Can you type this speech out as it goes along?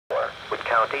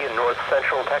County in north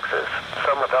central Texas,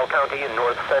 Somervell County in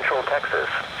north central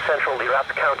Texas, central Erath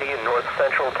County in north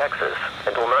central Texas,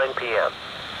 until 9 p.m.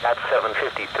 At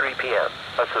 7:53 p.m.,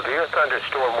 a severe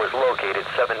thunderstorm was located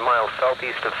 7 miles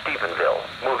southeast of Stephenville,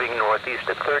 moving northeast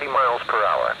at 30 miles per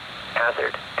hour.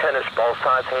 Hazard, tennis ball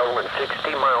size hail and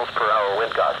 60 miles per hour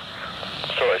wind gusts.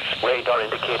 Source, radar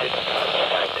indicated.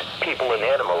 Fact, people and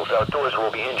animals outdoors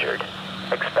will be injured.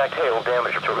 Expect hail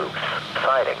damage to roofs,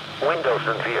 siding, windows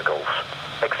and vehicles.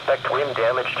 Expect wind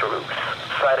damage to roofs,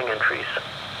 siding and trees.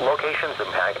 Locations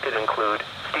impacted include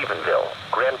Stephenville,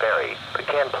 Granbury,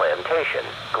 Pecan Plantation,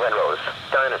 Glenrose,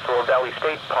 Dinosaur Valley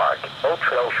State Park, Old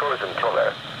Trail Shores and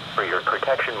Tiller. For your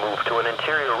protection, move to an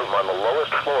interior room on the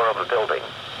lowest floor of a building.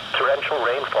 Torrential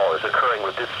rainfall is occurring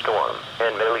with this storm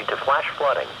and may lead to flash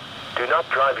flooding. Do not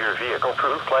drive your vehicle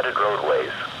through flooded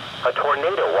roadways. A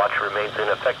tornado watch remains in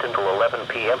effect until 11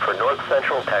 p.m. for north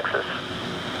central Texas.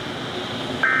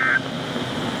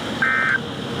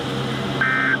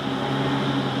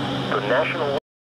 The National